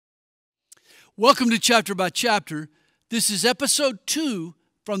Welcome to Chapter by Chapter. This is episode 2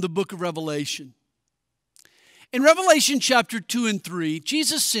 from the book of Revelation. In Revelation chapter 2 and 3,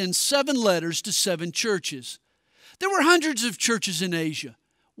 Jesus sends 7 letters to 7 churches. There were hundreds of churches in Asia.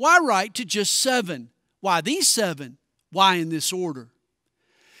 Why write to just 7? Why these 7? Why in this order?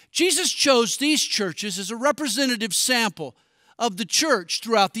 Jesus chose these churches as a representative sample of the church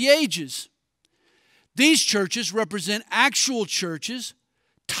throughout the ages. These churches represent actual churches,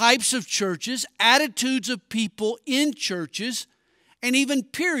 types of churches, attitudes of people in churches, and even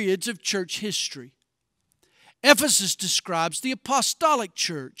periods of church history. Ephesus describes the apostolic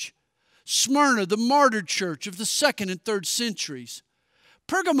church, Smyrna the martyr church of the 2nd and 3rd centuries,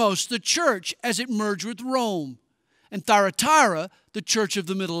 Pergamos the church as it merged with Rome, and Thyatira the church of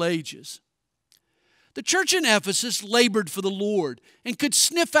the Middle Ages. The church in Ephesus labored for the Lord and could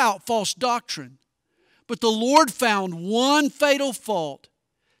sniff out false doctrine, but the Lord found one fatal fault.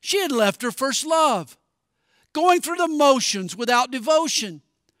 She had left her first love, going through the motions without devotion.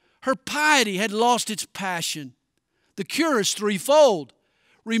 Her piety had lost its passion. The cure is threefold.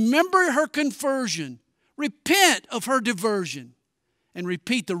 Remember her conversion, repent of her diversion, and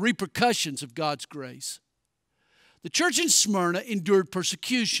repeat the repercussions of God's grace. The church in Smyrna endured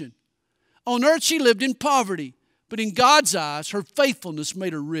persecution. On earth she lived in poverty, but in God's eyes her faithfulness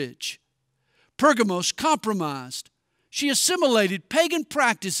made her rich. Pergamos compromised. She assimilated pagan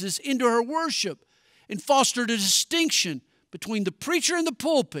practices into her worship and fostered a distinction between the preacher in the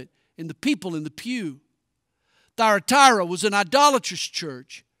pulpit and the people in the pew. Thyatira was an idolatrous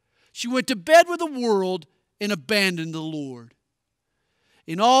church. She went to bed with the world and abandoned the Lord.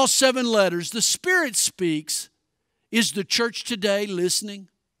 In all 7 letters, the Spirit speaks. Is the church today listening?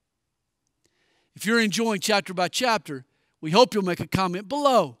 If you're enjoying chapter by chapter, we hope you'll make a comment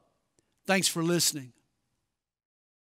below. Thanks for listening.